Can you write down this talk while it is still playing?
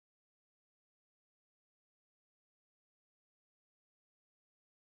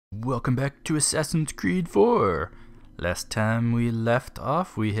Welcome back to Assassin's Creed 4. Last time we left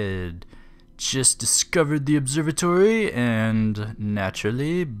off, we had just discovered the observatory, and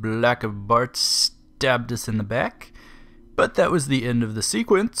naturally, Blackbeard stabbed us in the back. But that was the end of the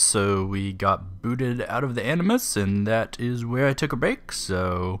sequence, so we got booted out of the Animus, and that is where I took a break,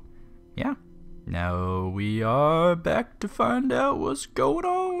 so yeah. Now we are back to find out what's going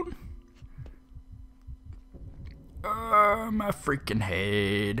on. My freaking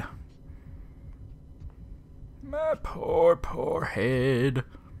head. My poor head.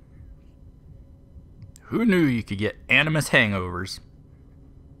 Who knew you could get Animus hangovers?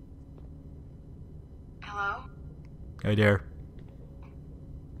 Hello? Hi there.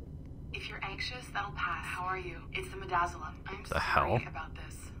 If you're anxious, that'll pass. How are you? It's the Midazolam. I'm The sorry hell? about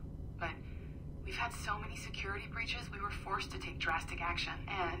this, but we've had so many security breaches, we were forced to take drastic action,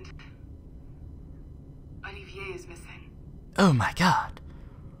 and Olivier is missing. Oh my god.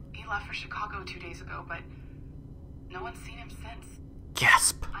 He left for Chicago 2 days ago, but no one's seen him since.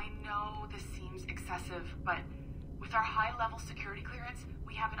 Gasp. I know this seems excessive, but with our high-level security clearance,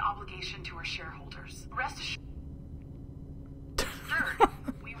 we have an obligation to our shareholders. Rest assured,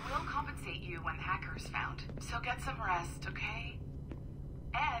 we will compensate you when the hacker is found. So get some rest, okay?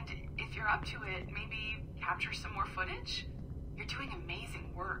 And if you're up to it, maybe capture some more footage? You're doing amazing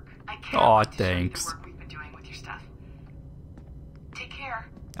work. I can't Aw, wait to show you thanks. the work we've been doing with your stuff. Take care.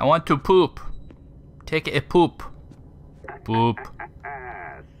 I want to poop. Take a poop. Poop.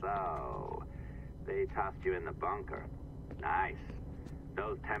 So, they tossed you in the bunker. Nice.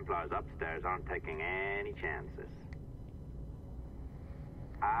 Those Templars upstairs aren't taking any chances.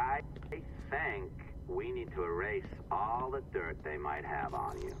 I think we need to erase all the dirt they might have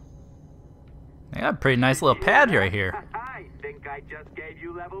on you. I got a pretty nice little pad right here. I think I just gave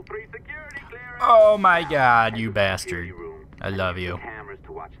you level 3 security clearance. Oh my god, you bastard. I love you. Cameras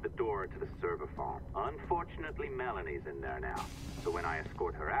to watch the door to the server farm. Unfortunately, Melanie's in there now. So when I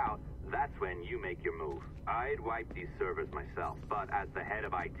escort her out, that's when you make your move. I'd wipe these servers myself, but as the head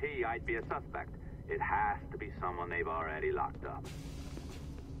of IT, I'd be a suspect. It has to be someone they've already locked up.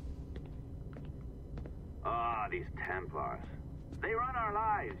 Ah, these Templars. They run our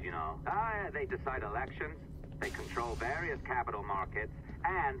lives, you know. They decide elections, they control various capital markets,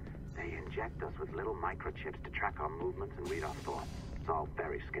 and they inject us with little microchips to track our movements and read our thoughts. It's all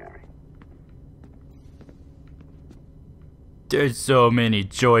very scary. There's so many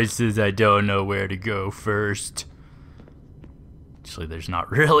choices, I don't know where to go first. Actually, there's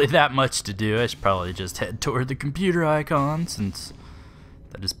not really that much to do. I should probably just head toward the computer icon, since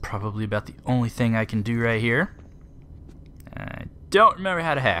that is probably about the only thing I can do right here. I don't remember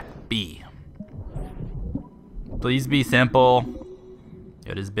how to hack. B. Please be simple.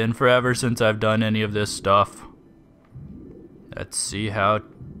 It has been forever since I've done any of this stuff. Let's see how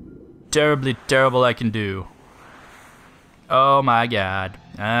terribly terrible I can do. Oh my god.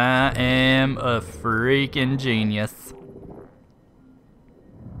 I am a freaking genius.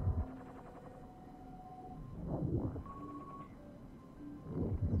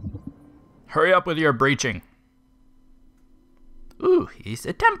 Hurry up with your breaching. Ooh, he's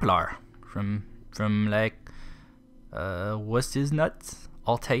a Templar. From like, what's his nuts?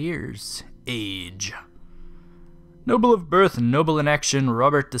 Altair's age. Noble of birth, noble in action,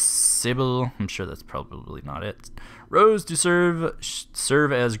 Robert de Sable, I'm sure that's probably not it, rose to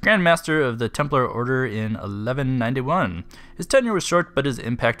serve as Grand Master of the Templar Order in 1191. His tenure was short, but his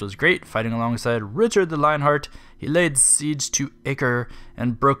impact was great. Fighting alongside Richard the Lionheart, he laid siege to Acre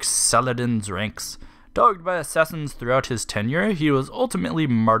and broke Saladin's ranks. Dogged by assassins throughout his tenure, he was ultimately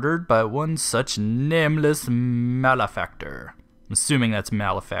martyred by one such nameless malefactor. I'm assuming that's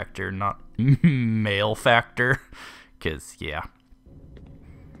malefactor, not malefactor, because, yeah.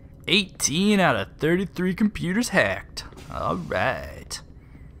 18 out of 33 computers hacked. Alright.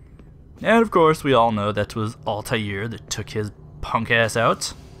 And, of course, we all know that was Altair that took his punk ass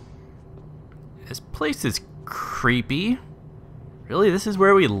out. This place is creepy. Really, this is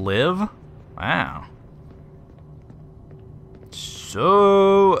where we live? Wow.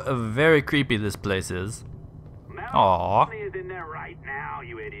 So very creepy this place is. Aww. Is in there right now,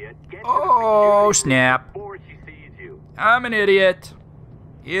 you idiot. Get to the Oh, security snap. before she sees you. I'm an idiot.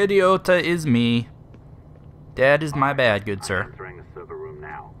 Idiota is me. That is my bad, good I'm sir. entering the server room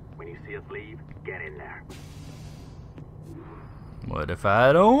now. When you see us leave, get in there. What if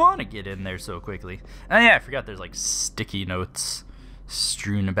I don't want to get in there so quickly? Oh yeah, I forgot there's like sticky notes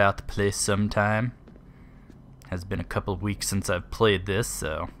strewn about the place sometime. Has been a couple of weeks since I've played this,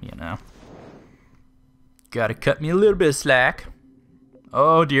 so, you know. Gotta cut me a little bit of slack.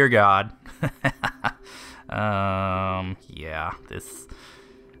 Oh, dear God. Yeah, this...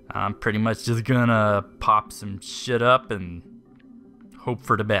 I'm pretty much just gonna pop some shit up and hope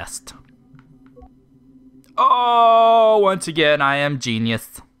for the best. Oh, once again, I am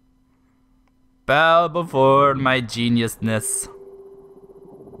genius. Bow before my geniusness.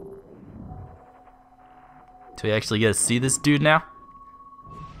 Do we actually get to see this dude now?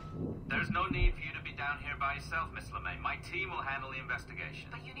 There's no need for you to be down here by yourself, Miss LeMay. My team will handle the investigation.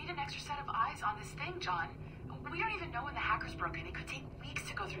 But you need an extra set of eyes on this thing, John. We don't even know when the hackers broke in. It could take weeks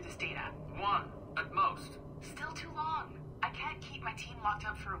to go through this data. One, at most. Still too long. I can't keep my team locked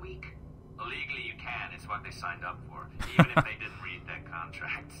up for a week. Legally you can. It's what they signed up for. Even if they didn't read their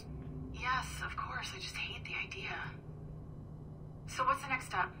contracts. Yes, of course. I just hate the idea. So what's the next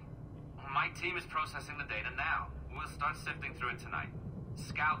step? My team is processing the data now. We'll start sifting through it tonight.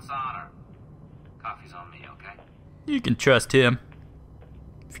 Scout's honor. Coffee's on me, okay? You can trust him.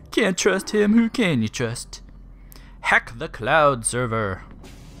 If you can't trust him, who can you trust? Hack the cloud server.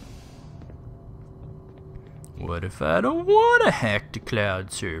 What if I don't want to hack the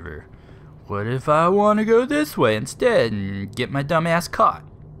cloud server? What if I want to go this way instead and get my dumb ass caught?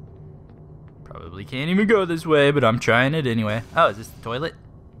 Probably can't even go this way, but I'm trying it anyway. Oh, is this the toilet?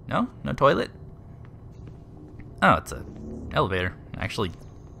 No? No toilet? Oh, it's a elevator. Actually,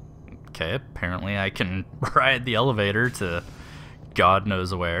 okay, apparently I can ride the elevator to God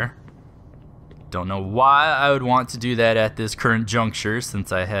knows where. Don't know why I would want to do that at this current juncture,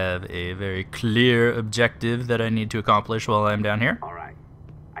 since I have a very clear objective that I need to accomplish while I'm down here. All right.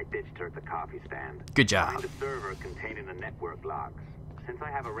 I ditched her at the coffee stand. Good job. Find the server containing the network logs. Since I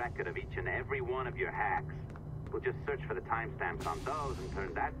have a record of each and every one of your hacks, we'll just search for the timestamps on those and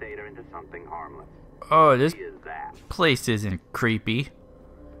turn that data into something harmless. Oh, this Easy as that. place isn't creepy.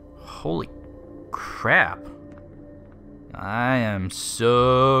 Holy crap. I am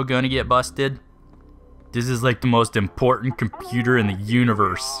so gonna get busted. This is like the most important computer in the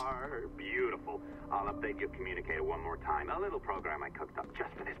universe. Beautiful. I'll update your communicator one more time. A little program I cooked up just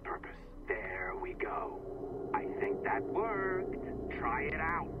for this purpose. There we go. I think that worked. Try it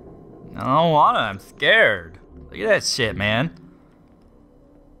out. I don't wanna, I'm scared. Look at that shit, man.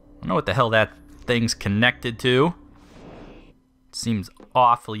 I don't know what the hell that thing's connected to. Seems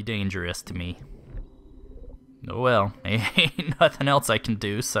awfully dangerous to me. Oh well, ain't nothing else I can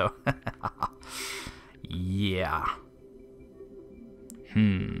do, so... yeah.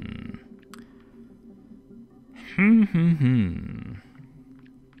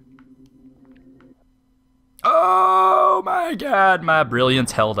 Oh my god, my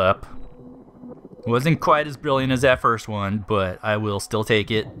brilliance held up. Wasn't quite as brilliant as that first one, but I will still take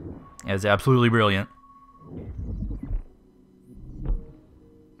it as absolutely brilliant.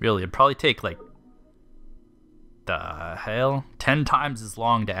 Really, it'd probably take like the hell 10 times as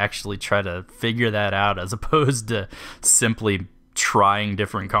long to actually try to figure that out as opposed to simply trying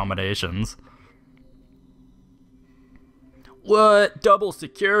different combinations. What? Double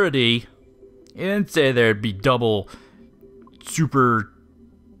security? You didn't say there'd be double super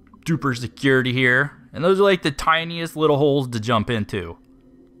duper security here. And those are like the tiniest little holes to jump into.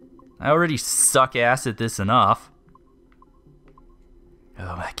 I already suck ass at this enough.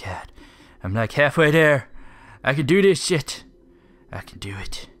 Oh my god. I'm like halfway there. I can do this shit. I can do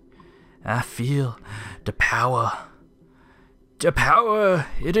it. I feel the power. The power.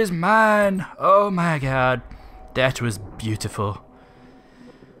 It is mine. Oh my god. That was beautiful.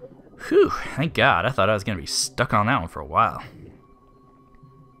 Whew. Thank God. I thought I was going to be stuck on that one for a while.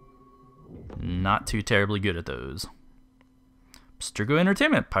 Not too terribly good at those. Abstergo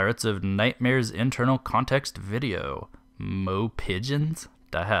Entertainment. Pirates of Nightmare's internal context video. Mo pigeons?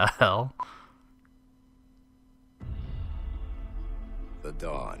 The hell? The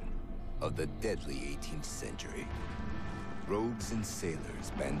dawn of the deadly 18th century. Rogues and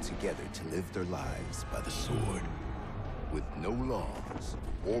sailors band together to live their lives by the sword. With no laws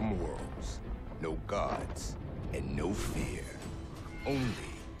or morals, no gods, and no fear. Only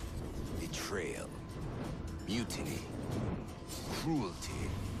betrayal, mutiny, cruelty,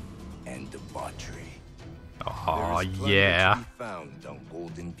 and debauchery. Oh, There is plunder yeah. to be found on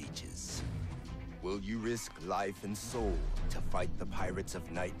golden beaches. Will you risk life and soul to fight the pirates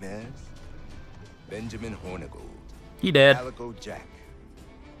of nightmares? Benjamin Hornigold, He dead. Calico Jack,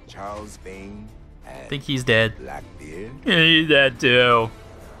 Charles Vane, and I think he's dead. Blackbeard. Yeah, he's dead too.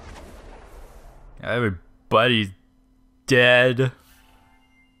 Everybody's dead.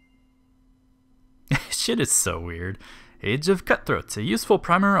 Shit is so weird. Age of Cutthroats, a useful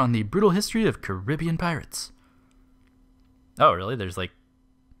primer on the brutal history of Caribbean pirates. Oh, really? There's like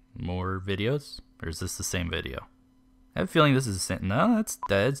more videos? Or is this the same video? I have a feeling this is the same. No,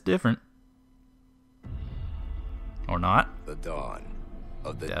 that's different. Or not. The dawn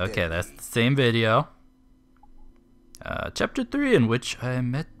of the Okay, deadly. that's the same video. Chapter 3, in which I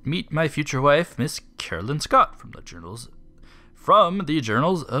meet my future wife, Miss Carolyn Scott, from the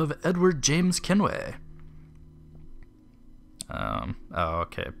journals of Edward James Kenway. Oh,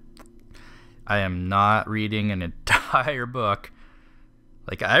 okay. I am not reading an entire book.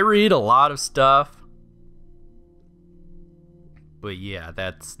 Like, I read a lot of stuff, but yeah,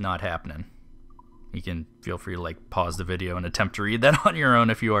 that's not happening. You can feel free to like pause the video and attempt to read that on your own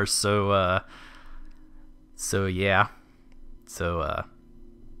if you are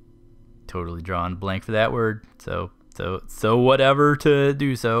totally drawing blank for that word. So whatever to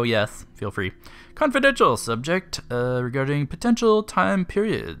do so, yes, feel free. Confidential subject regarding potential time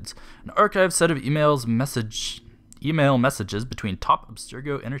periods. An archived set of email messages between top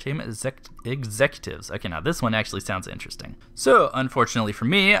Abstergo entertainment executives. Okay, now this one actually sounds interesting. So, unfortunately for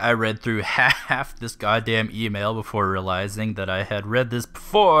me, I read through half this goddamn email before realizing that I had read this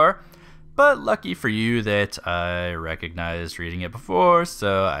before. But lucky for you that I recognized reading it before,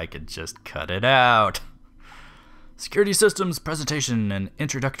 so I could just cut it out. Security Systems Presentation, an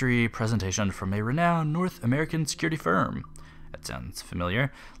introductory presentation from a renowned North American security firm. That sounds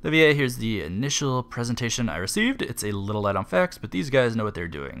familiar. Olivier, here's the initial presentation I received. It's a little light on facts, but these guys know what they're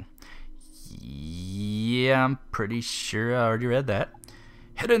doing. Yeah, I'm pretty sure I already read that.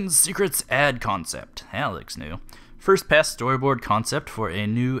 Hidden Secrets ad concept. That looks new. First pass storyboard concept for a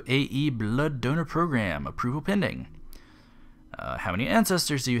new AE blood donor program. Approval pending. How many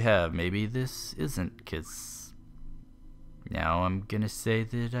ancestors do you have? Maybe this isn't, because now I'm gonna say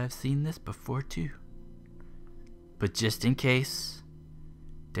that I've seen this before too. But just in case,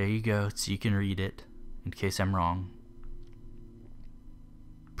 there you go, so you can read it, in case I'm wrong.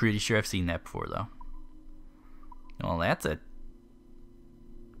 Pretty sure I've seen that before, though. Well, that's a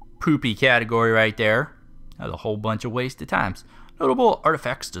poopy category right there. That's a whole bunch of wasted times. Notable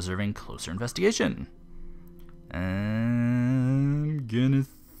artifacts deserving closer investigation. I'm gonna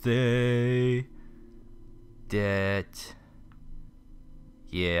say that...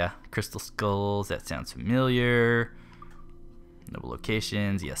 yeah, crystal skulls, that sounds familiar. Noble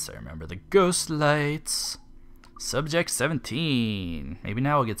locations, yes, I remember the ghost lights. Subject 17. Maybe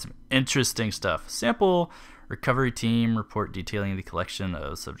now we'll get some interesting stuff. Sample recovery team report detailing the collection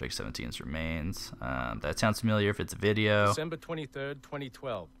of Subject 17's remains. That sounds familiar if it's a video. December 23rd,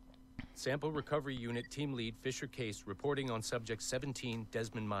 2012. Sample recovery unit team lead Fisher Case reporting on Subject 17,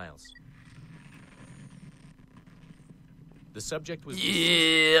 Desmond Miles. The subject was...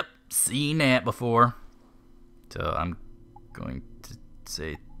 yep, seen that before. So I'm going to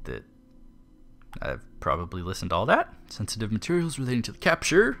say that I've probably listened to all that. Sensitive materials relating to the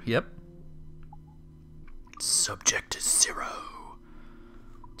capture. Yep. Subject 0.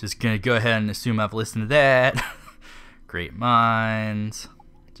 Just gonna go ahead and assume I've listened to that. Great Minds.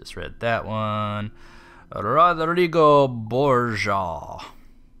 Just read that one. Rodrigo Borja.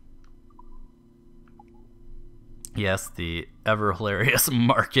 Yes, the ever hilarious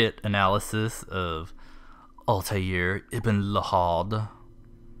market analysis of Altair Ibn Lahad.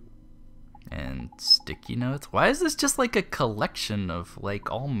 And sticky notes. Why is this just like a collection of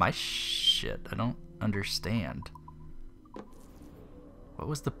like all my shit? I don't understand. What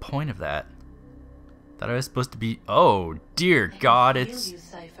was the point of that? Thought I was supposed to be... oh, dear God, it's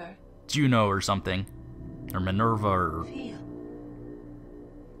JUNO or something. Or Minerva or... feel,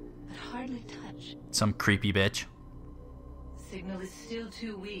 but hardly touch. some creepy bitch. Signal is still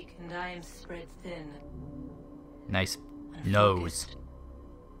too weak, and I am spread thin. Nice Unfocused, nose.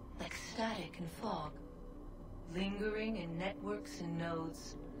 like static and fog. Lingering in networks and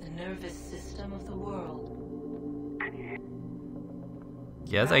nodes, the nervous system of the world.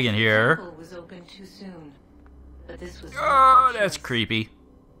 Yes, I can hear her. The temple was opened too soon, but this was Oh, not by that's choice. creepy.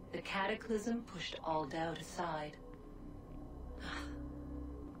 The cataclysm pushed all doubt aside.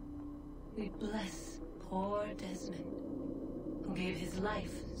 We bless poor Desmond, who gave his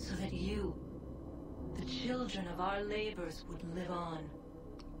life so that you, the children of our labors, would live on,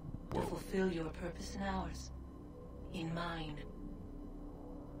 to fulfill your purpose and ours, in mine.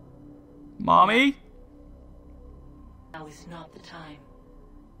 Mommy? Now is not the time.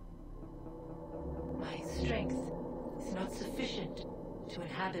 My strength is not sufficient to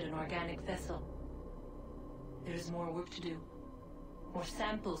inhabit an organic vessel. There is more work to do, more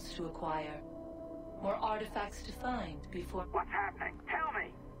samples to acquire, more artifacts to find before... What's happening? Tell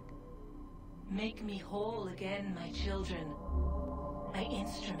me! Make me whole again, my children, my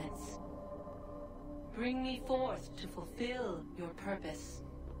instruments. Bring me forth to fulfill your purpose.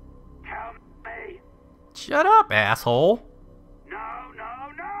 Tell me! Shut up, asshole. No,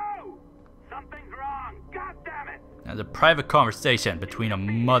 no, no! Something's wrong! God damn it! As a private conversation between a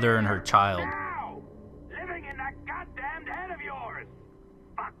mother and her child. Now! Living in that goddamned head of yours!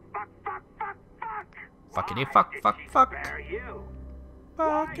 Fuck, fuck, fuck, fuck, fuck! Fuckity Why fuck, did fuck, she fuck. spare you? Why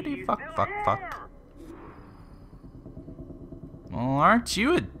are Fuckity you fuck, still fuck, here? fuck. Well, aren't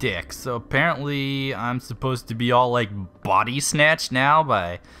you a dick? So apparently I'm supposed to be all like body snatched now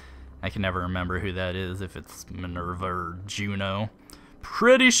by... I can never remember who that is, if it's Minerva or Juno.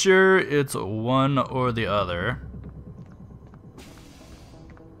 Pretty sure it's one or the other.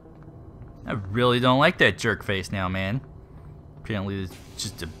 I really don't like that jerk face now, man. Apparently it's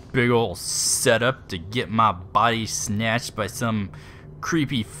just a big old setup to get my body snatched by some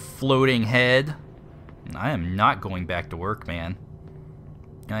creepy floating head. I am not going back to work, man.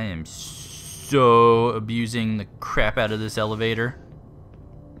 I am so abusing the crap out of this elevator.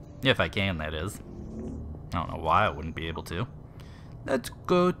 If I can, that is. I don't know why I wouldn't be able to. Let's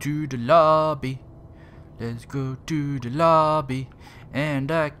go to the lobby. Let's go to the lobby.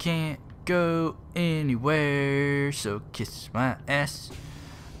 And I can't go anywhere, so kiss my ass.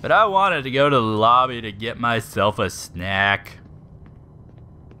 But I wanted to go to the lobby to get myself a snack.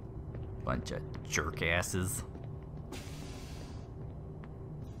 Bunch of jerk asses.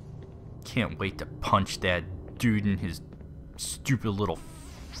 Can't wait to punch that dude in his stupid little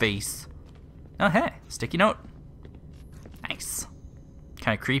face. Oh hey, sticky note. Nice.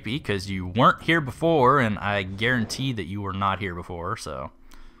 Kind of creepy because you weren't here before, and I guarantee that you were not here before, so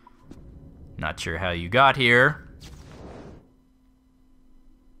not sure how you got here,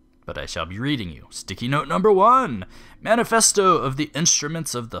 but I shall be reading you. Sticky note number 1. Manifesto of the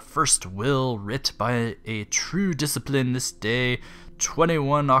instruments of the first will, writ by a true discipline this day,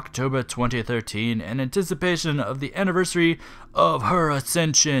 21 October 2013, in anticipation of the anniversary of her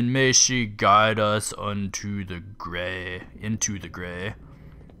ascension. May she guide us into the gray.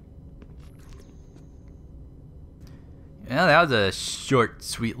 Well, that was a short,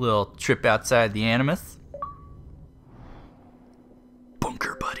 sweet little trip outside the Animus.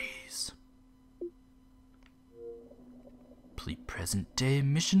 Bunker buddies. Complete present day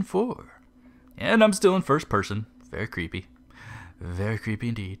mission 4. And I'm still in first person. Very creepy. Very creepy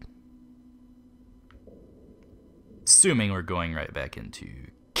indeed. Assuming we're going right back into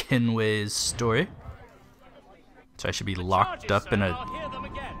Kenway's story. So I should be locked up in a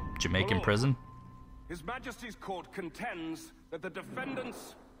Jamaican prison. His Majesty's Court contends that the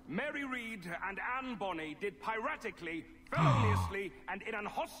defendants, Mary Read and Anne Bonny, did piratically, feloniously, and in an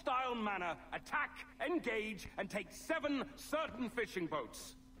hostile manner attack, engage, and take 7 certain fishing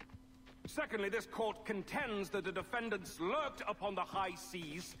boats. Secondly, this court contends that the defendants lurked upon the high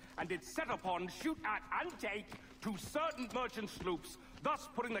seas and did set upon, shoot at, and take 2 certain merchant sloops, thus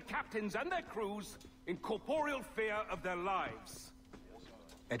putting the captains and their crews in corporeal fear of their lives.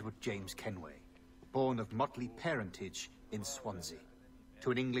 Edward James Kenway, born of motley parentage in Swansea,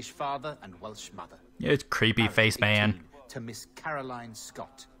 to an English father and Welsh mother. Yeah, it's creepy face, man. To Miss Caroline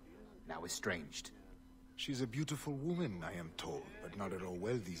Scott, now estranged. She's a beautiful woman, I am told, but not at all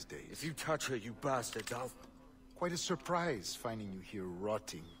well these days. If you touch her, you bastard, I'll... Quite a surprise finding you here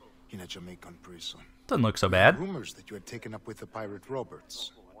rotting in a Jamaican prison. Doesn't look so bad. Rumors that you had taken up with the pirate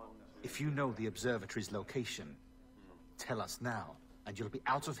Roberts. If you know the observatory's location, tell us now, and you'll be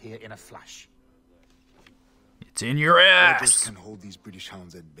out of here in a flash. It's in your Roberts ass. can hold these British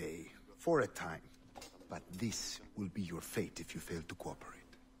hounds at bay for a time, but this will be your fate if you fail to cooperate.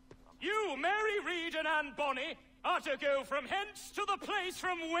 You, Mary Read and Anne Bonny, are to go from hence to the place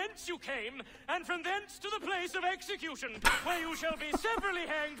from whence you came, and from thence to the place of execution, where you shall be severally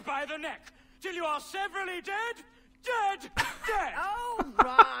hanged by the neck, till you are severally dead, dead, dead! Oh,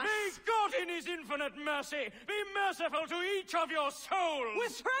 right. May God in his infinite mercy be merciful to each of your souls! We're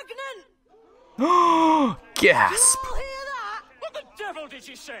pregnant! Gasp! You all hear that? What the devil did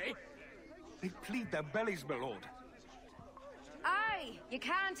she say? They plead their bellies, my lord. Aye, you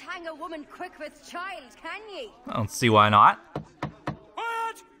can't hang a woman quick with child, can ye? I don't see why not.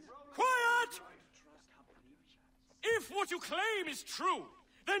 Quiet! Quiet! If what you claim is true,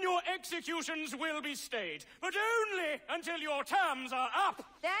 then your executions will be stayed, but only until your terms are up.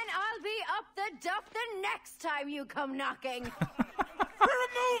 Then I'll be up the duff the next time you come knocking.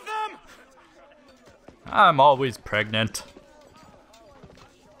 Remove them! I'm always pregnant.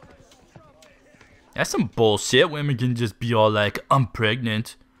 That's some bullshit. Women can just be all like, I'm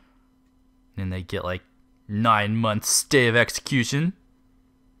pregnant. And they get like 9 months stay of execution.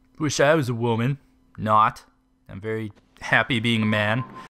 Wish I was a woman. Not. I'm very happy being a man.